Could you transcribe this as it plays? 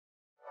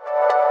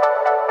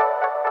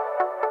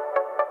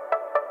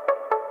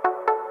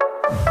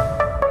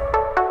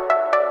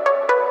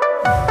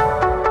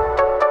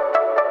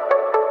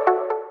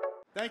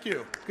Thank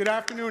you. Good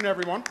afternoon,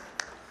 everyone.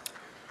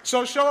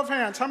 So show of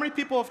hands, how many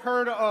people have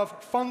heard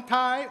of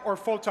Fotile or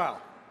Fotile?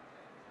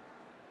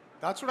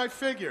 That's what I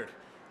figured.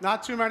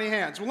 Not too many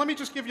hands. Well, let me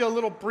just give you a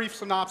little brief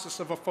synopsis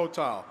of a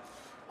Fotile.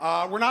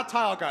 We're not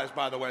tile guys,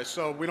 by the way,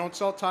 so we don't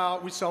sell tile,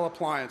 we sell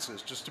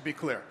appliances, just to be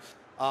clear.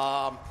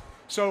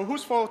 So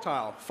who's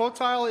Fotile?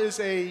 Fotile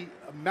is a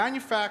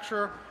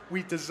manufacturer.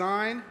 We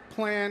design,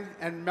 plan,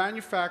 and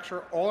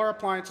manufacture all our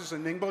appliances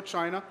in Ningbo,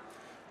 China.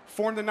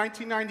 Formed in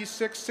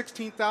 1996,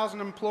 16,000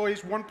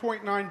 employees,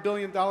 $1.9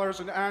 billion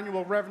in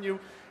annual revenue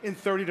in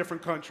 30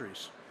 different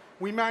countries.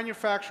 We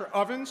manufacture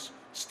ovens,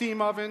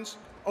 steam ovens,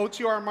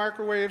 OTR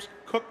microwaves,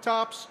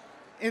 cooktops,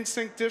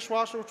 in-sink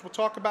dishwasher, which we'll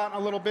talk about in a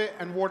little bit,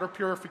 and water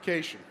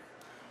purification.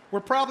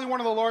 We're probably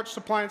one of the largest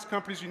appliance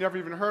companies you never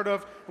even heard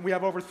of, and we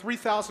have over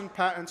 3,000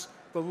 patents,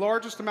 the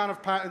largest amount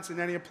of patents in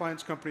any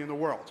appliance company in the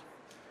world.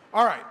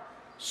 All right,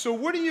 so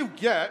what do you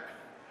get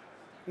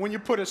when you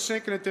put a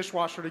sink and a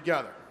dishwasher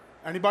together?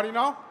 Anybody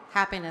know?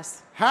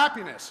 Happiness.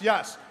 Happiness,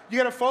 yes. You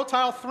get a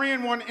Fotile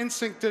 3-in-1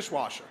 in-sink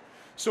dishwasher.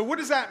 So what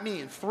does that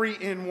mean,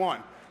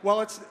 3-in-1?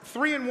 Well, it's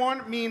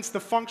 3-in-1 means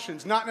the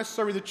functions, not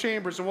necessarily the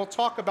chambers, and we'll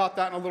talk about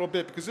that in a little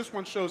bit because this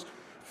one shows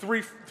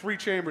three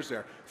chambers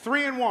there.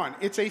 3-in-1,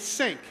 it's a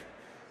sink,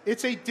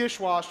 it's a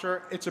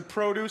dishwasher, it's a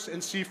produce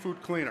and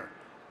seafood cleaner,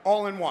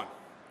 all in one,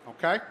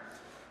 okay?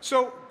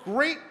 So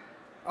great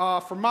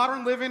for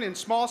modern living in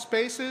small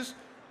spaces.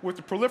 With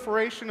the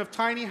proliferation of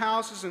tiny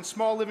houses and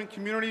small living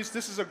communities,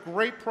 this is a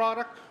great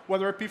product,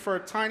 whether it be for a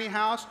tiny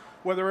house,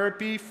 whether it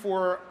be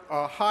for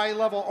a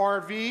high-level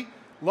RV,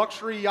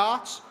 luxury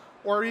yachts,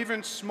 or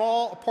even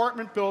small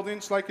apartment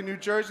buildings like in New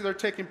Jersey. They're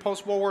taking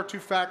post-World War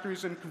II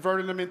factories and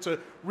converting them into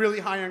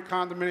really high-end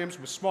condominiums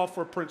with small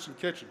footprints and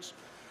kitchens.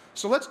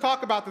 So let's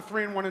talk about the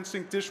 3-in-1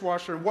 in-sink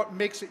dishwasher and what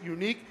makes it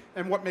unique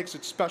and what makes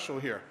it special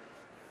here.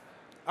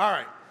 All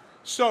right,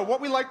 so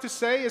what we like to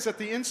say is that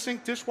the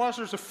in-sink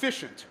dishwasher is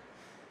efficient.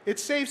 It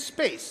saves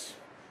space.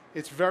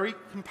 It's very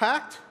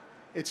compact.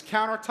 It's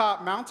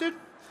countertop mounted.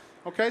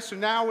 Okay, so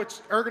now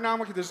it's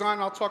ergonomically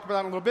designed. I'll talk about that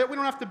in a little bit. We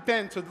don't have to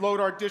bend to load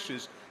our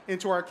dishes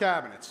into our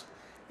cabinets.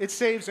 It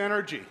saves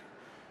energy.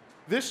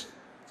 This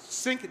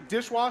sink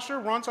dishwasher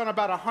runs on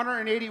about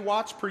 180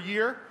 watts per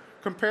year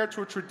compared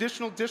to a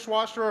traditional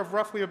dishwasher of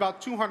roughly about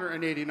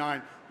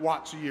 289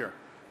 watts a year.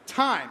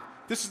 Time.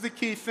 This is the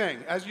key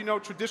thing. As you know,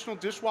 traditional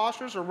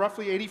dishwashers are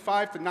roughly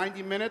 85 to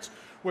 90 minutes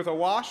with a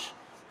wash.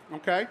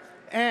 Okay?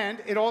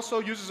 And it also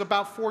uses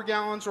about 4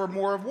 gallons or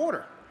more of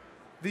water.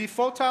 The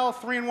Fotile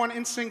 3-in-1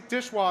 in-sink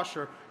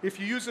dishwasher, if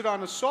you use it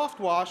on a soft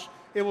wash,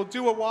 it will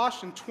do a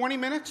wash in 20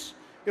 minutes.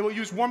 It will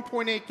use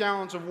 1.8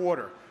 gallons of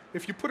water.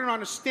 If you put it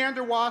on a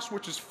standard wash,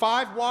 which is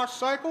 5 wash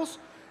cycles,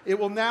 it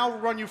will now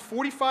run you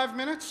 45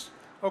 minutes,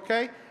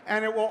 okay?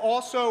 And it will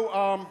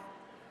also,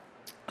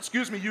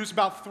 use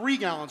about 3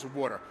 gallons of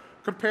water,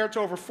 compared to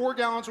over 4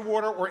 gallons of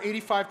water or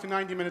 85 to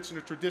 90 minutes in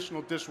a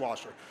traditional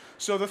dishwasher.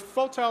 So the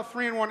Fotile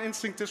 3-in-1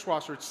 in-sink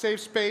dishwasher, it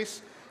saves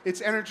space,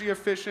 it's energy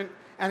efficient,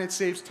 and it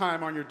saves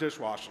time on your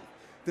dishwashing.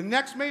 The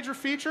next major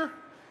feature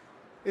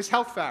is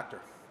health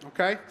factor,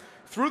 okay?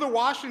 Through the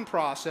washing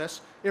process,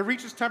 it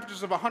reaches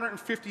temperatures of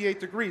 158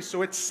 degrees,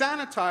 so it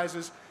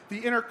sanitizes the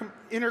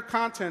inner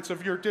contents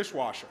of your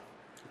dishwasher,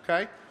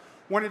 okay?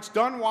 When it's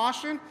done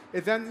washing,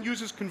 it then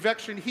uses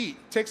convection heat.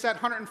 Takes that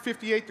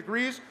 158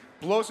 degrees,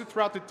 blows it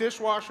throughout the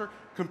dishwasher,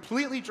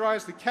 completely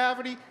dries the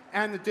cavity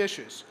and the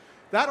dishes.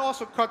 That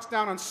also cuts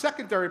down on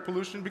secondary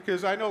pollution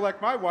because I know,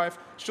 like my wife,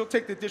 she'll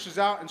take the dishes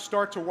out and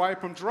start to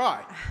wipe them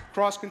dry.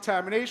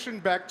 Cross-contamination,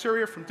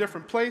 bacteria from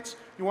different plates,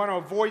 you want to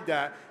avoid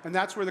that, and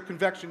that's where the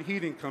convection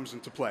heating comes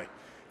into play.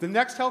 The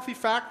next healthy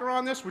factor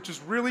on this, which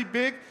is really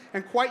big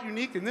and quite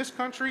unique in this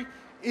country,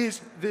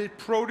 is the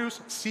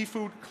produce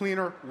seafood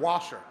cleaner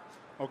washer.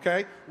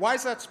 Okay? Why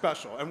is that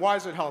special and why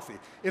is it healthy?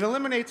 It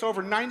eliminates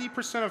over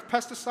 90% of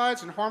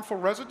pesticides and harmful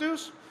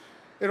residues.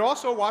 It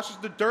also washes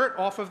the dirt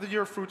off of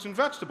your fruits and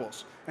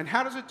vegetables. And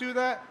how does it do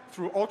that?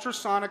 Through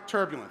ultrasonic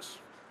turbulence.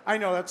 I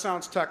know that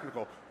sounds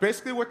technical.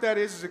 Basically what that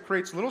is it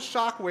creates little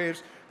shock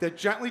waves that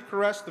gently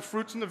caress the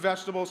fruits and the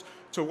vegetables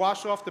to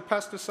wash off the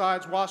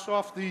pesticides, wash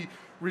off the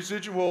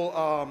residual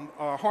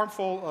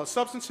harmful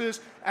substances,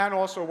 and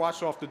also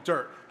wash off the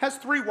dirt. Has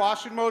 3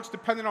 washing modes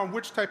depending on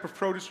which type of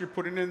produce you're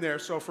putting in there.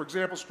 So for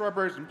example,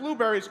 strawberries and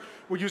blueberries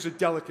will use a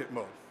delicate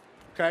mode.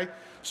 Okay?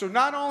 So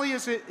not only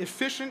is it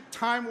efficient,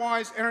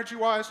 time-wise,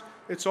 energy-wise,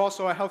 it's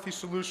also a healthy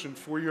solution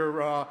for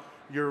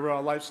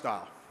your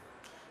lifestyle.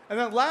 And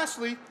then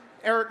lastly,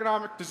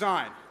 ergonomic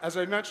design. As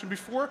I mentioned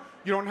before,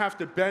 you don't have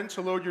to bend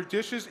to load your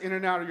dishes in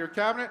and out of your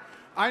cabinet.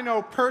 I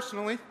know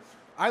personally,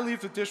 I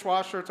leave the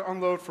dishwasher to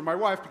unload for my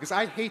wife because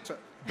I hate to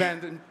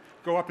bend and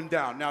go up and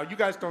down. Now, you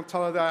guys don't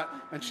tell her that,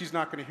 and she's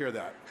not going to hear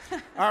that.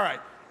 All right.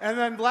 And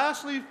then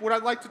lastly, what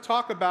I'd like to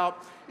talk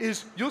about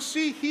is you'll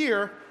see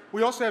here,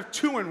 we also have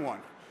 2-in-1.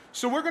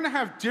 So we're going to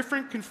have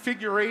different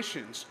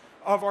configurations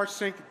of our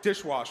sink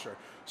dishwasher.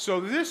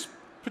 So this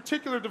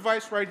particular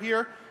device right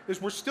here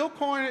is, we're still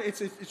calling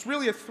it, it's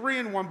really a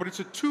 3-in-1, but it's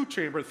a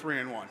 2-chamber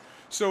 3-in-1.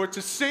 So it's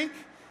a sink,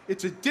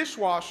 it's a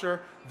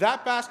dishwasher,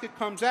 that basket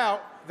comes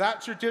out,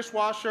 That's your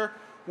dishwasher.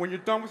 When you're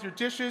done with your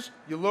dishes,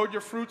 you load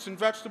your fruits and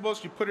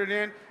vegetables, you put it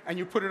in, and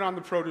you put it on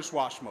the produce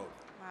wash mode.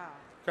 Wow.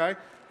 Okay?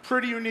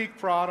 Pretty unique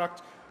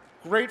product.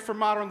 Great for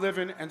modern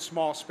living and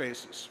small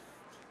spaces.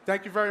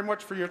 Thank you very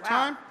much for your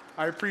time.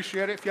 I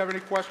appreciate it. If you have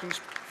any questions,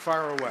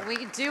 fire away.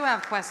 We do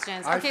have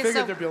questions. I Okay, figured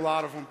so there'd be a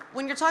lot of them.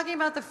 when you're talking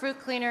about the fruit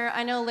cleaner,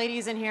 I know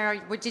ladies in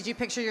here, did you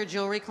picture your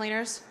jewelry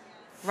cleaners?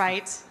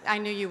 Right. I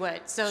knew you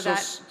would. So that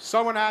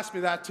Someone asked me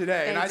that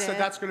today, and I did. said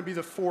that's going to be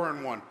the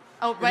 4-in-1.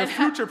 Oh, In right. the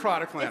future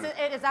product cleaner.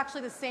 It is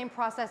actually the same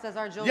process as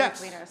our jewelry Yes.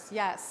 cleaners.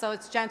 Yes. So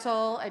it's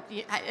gentle,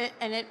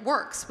 and it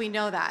works. We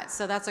know that.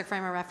 So that's a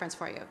frame of reference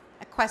for you.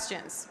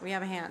 Questions? We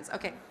have hands.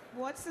 Okay.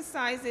 What's the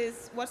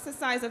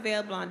size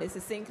available on this?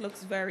 The sink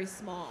looks very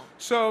small.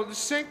 So the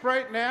sink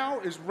right now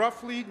is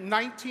roughly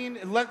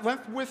 19,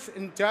 length, width,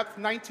 and depth,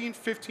 19,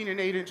 15, and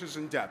 8 inches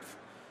in depth.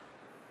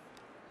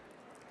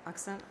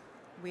 Excellent.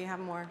 We have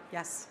more.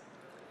 Yes.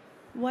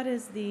 What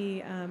is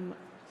the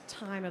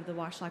time of the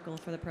wash cycle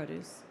for the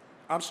produce?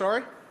 I'm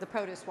sorry? The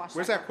produce wash.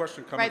 Where's cycle. that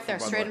question coming Right from? there,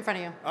 by the straight way? in front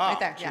of you. Ah, Right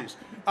there. geez.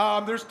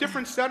 Yeah. There's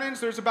different settings.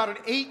 There's about an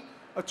 8,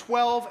 a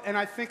 12, and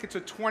I think it's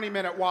a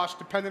 20-minute wash,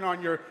 depending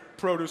on your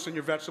produce and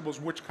your vegetables,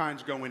 which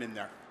kinds go in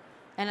there.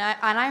 And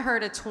I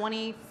heard a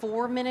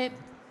 24-minute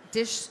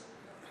dish.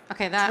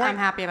 Okay, that I'm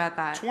happy about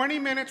that. 20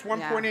 minutes,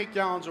 1.8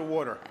 gallons of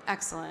water.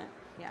 Excellent.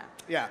 Yeah.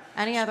 Yeah.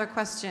 Any other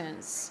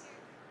questions?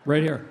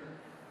 Right here.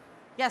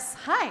 Yes.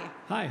 Hi.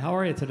 Hi, how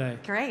are you today?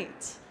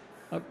 Great.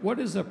 What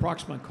is the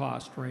approximate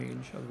cost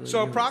range of the So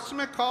units?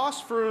 approximate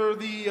cost for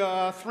the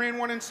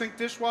 3-in-1 in-sink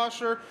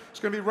dishwasher is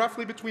going to be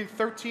roughly between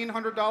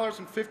 $1,300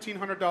 and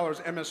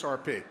 $1,500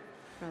 MSRP. Really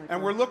And cool.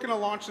 we're looking to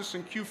launch this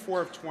in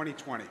Q4 of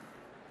 2020.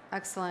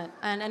 Excellent.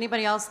 And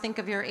anybody else think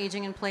of your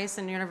aging in place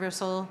and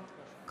universal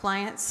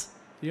clients?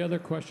 The other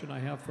question I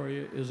have for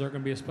you, is there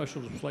going to be a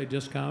special display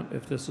discount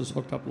if this is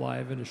hooked up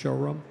live in the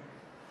showroom?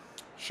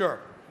 Sure.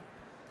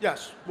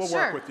 Yes, we'll Sure.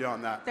 work with you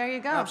on that. There you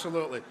go.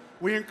 Absolutely.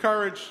 We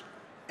encourage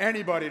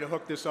anybody to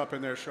hook this up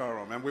in their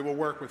showroom, and we will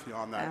work with you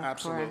on that. Of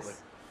Absolutely.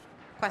 course.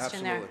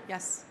 Question there. Absolutely.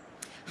 Yes.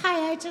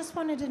 Hi, I just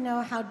wanted to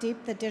know how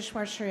deep the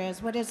dishwasher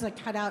is. What is the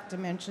cutout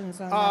dimensions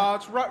on that?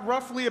 It's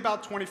roughly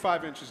about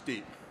 25 inches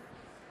deep.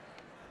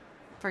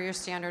 For your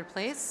standard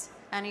place.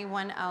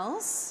 Anyone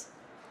else?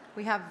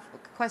 We have a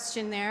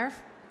question there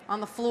on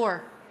the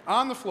floor.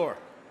 On the floor.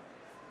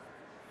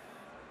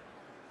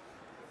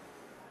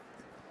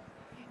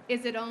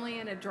 Is it only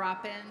in a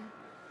drop-in?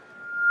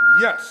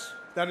 Yes,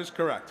 that is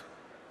correct.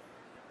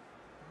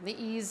 The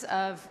ease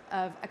of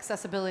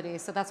accessibility.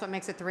 So that's what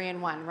makes it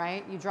 3-in-1,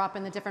 right? You drop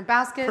in the different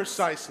baskets.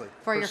 Precisely.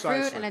 For your fruit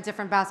Precisely. and a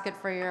different basket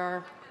for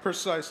your...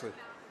 Precisely.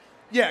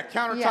 Yeah,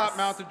 countertop Yes.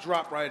 mounted,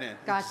 drop right in.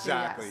 Gotcha,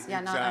 Exactly. yes. Yeah,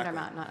 not exactly.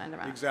 undermount, not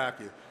undermount.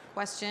 Exactly.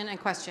 Question and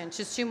question.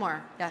 Just 2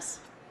 more. Yes.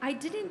 I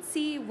didn't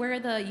see where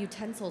the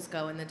utensils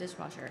go in the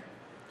dishwasher.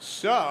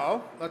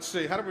 So, let's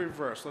see. How do we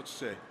reverse? Let's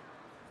see.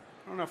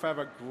 I don't know if I have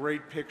a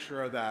great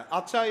picture of that.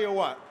 I'll tell you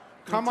what.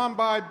 Come on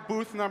by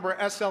booth number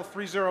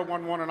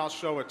SL3011 and I'll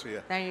show it to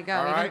you. There you go.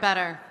 All Even right?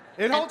 better.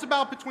 It holds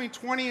about between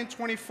 20 and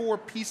 24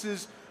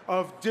 pieces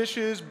of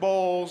dishes,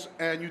 bowls,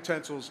 and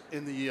utensils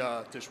in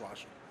the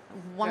dishwasher.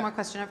 One Yeah. more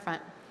question up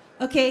front.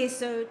 Okay,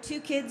 so 2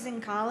 kids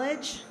in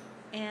college,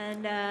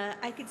 and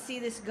I could see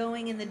this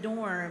going in the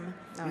dorm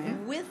Oh, yeah?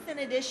 with an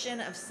addition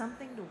of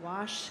something to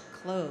wash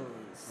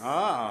clothes.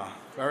 Ah,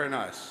 very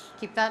nice.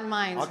 Keep that in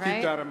mind, I'll right?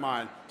 keep that in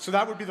mind. So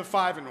that would be the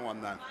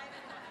 5-in-1 then.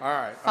 All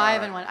right.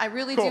 5-in-1. I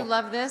really do Cool.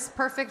 love this.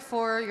 Perfect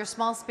for your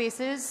small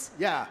spaces.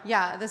 Yeah.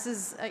 Yeah, this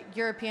is a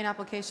European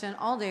application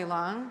all day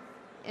long.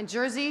 In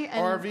Jersey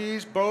and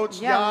RVs, boats,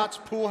 Yeah. yachts,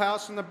 pool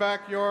house in the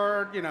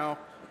backyard, you know.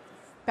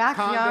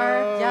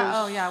 backyard. Yeah.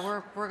 condos. Oh, yeah.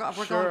 We're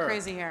Sure. going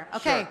crazy here.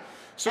 Okay. Sure.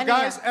 So Any,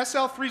 guys,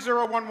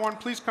 SL3011,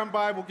 please come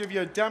by. We'll give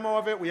you a demo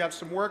of it. We have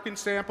some working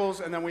samples,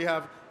 and then we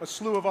have a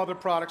slew of other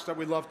products that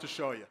we'd love to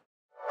show you.